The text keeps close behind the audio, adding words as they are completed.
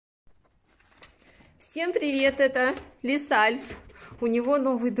Всем привет, это Лис Альф. У него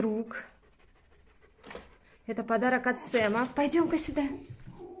новый друг. Это подарок от Сэма. Пойдем-ка сюда.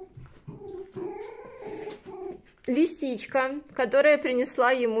 Лисичка, которая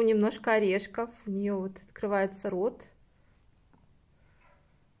принесла ему немножко орешков. У нее вот открывается рот.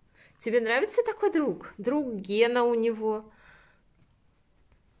 Тебе нравится такой друг? Друг Гена у него.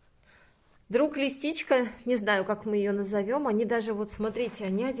 Друг лисичка, не знаю, как мы ее назовем. Они даже, вот смотрите,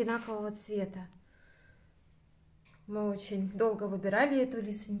 они одинакового цвета. Мы очень долго выбирали эту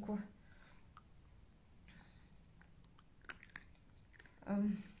лисеньку.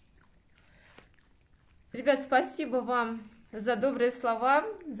 Ребят, спасибо вам за добрые слова,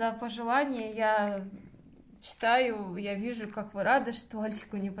 за пожелания. Я читаю, я вижу, как вы рады, что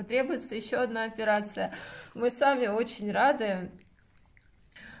Альфику не потребуется еще одна операция. Мы сами очень рады,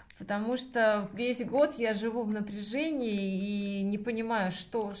 потому что весь год я живу в напряжении и не понимаю,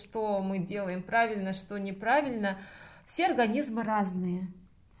 что мы делаем правильно, что неправильно. Все организмы разные.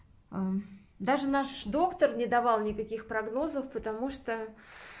 Даже наш доктор не давал никаких прогнозов, потому что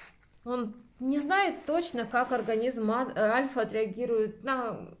он не знает точно, как организм Альфа отреагирует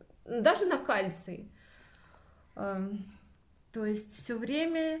даже на кальций. То есть все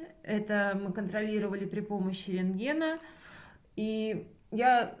время это мы контролировали при помощи рентгена. И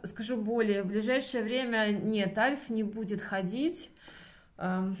я скажу более, в ближайшее время нет, Альф не будет ходить.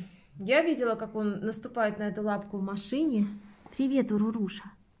 Я видела, как он наступает на эту лапку в машине. Привет, Уруруша.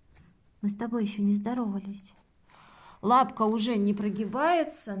 Мы с тобой еще не здоровались. Лапка уже не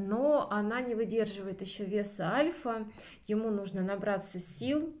прогибается, но она не выдерживает еще веса Альфа. Ему нужно набраться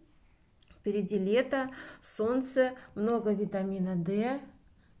сил. Впереди лето, солнце, много витамина D.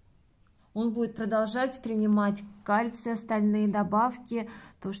 Он будет продолжать принимать кальций, остальные добавки,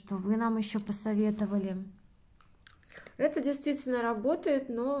 то, что вы нам еще посоветовали. Это действительно работает,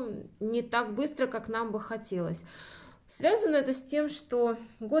 но не так быстро, как нам бы хотелось. Связано это с тем, что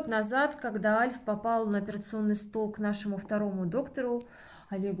год назад, когда Альф попал на операционный стол к нашему второму доктору,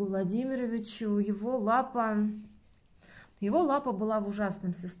 Олегу Владимировичу, его лапа была в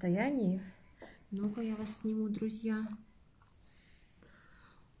ужасном состоянии. Ну-ка, я вас сниму, друзья.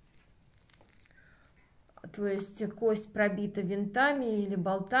 То есть кость пробита винтами или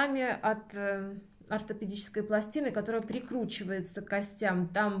болтами от ортопедической пластины, которая прикручивается к костям.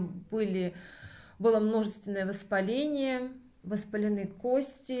 Там было множественное воспаление, воспалены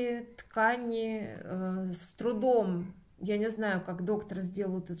кости, ткани. С трудом, я не знаю, как доктор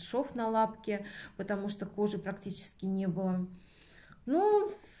сделал этот шов на лапке, потому что кожи практически не было. Ну,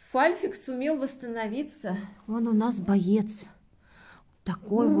 Альфик сумел восстановиться. Он у нас боец.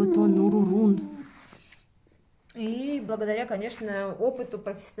 Такой вот он урурун. И благодаря, конечно, опыту,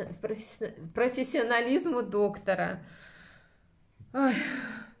 профессионализму доктора. Ой,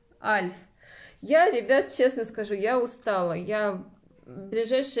 Альф. Я, ребят, честно скажу, я устала. В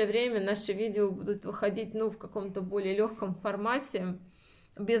ближайшее время наши видео будут выходить, в каком-то более легком формате,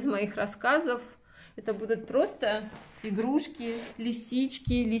 без моих рассказов. Это будут просто игрушки,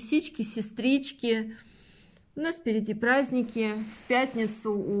 лисички, сестрички. У нас впереди праздники. В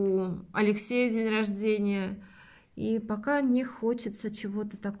пятницу у Алексея день рождения. И пока не хочется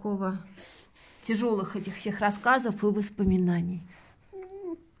чего-то такого, тяжелых этих всех рассказов и воспоминаний.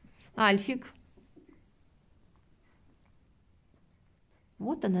 Альфик.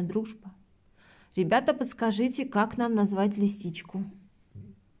 Вот она, дружба. Ребята, подскажите, как нам назвать лисичку?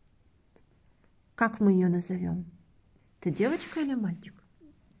 Как мы ее назовем? Это девочка или мальчик?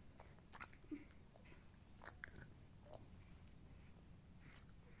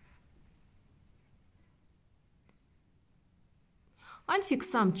 Альфик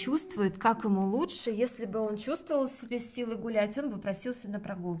сам чувствует, как ему лучше. Если бы он чувствовал в себе силы гулять, он бы просился на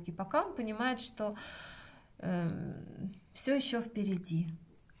прогулки. Пока он понимает, что все еще впереди.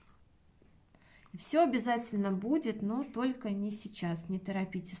 Все обязательно будет, но только не сейчас. Не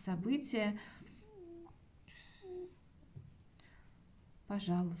торопите события.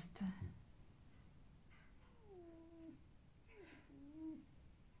 Пожалуйста.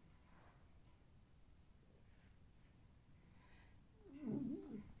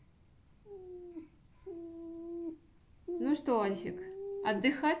 Ну что, Альфик,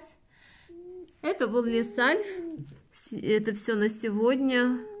 отдыхать? Это был Лис Альф. Это все на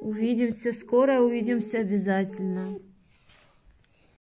сегодня. Увидимся скоро, увидимся обязательно.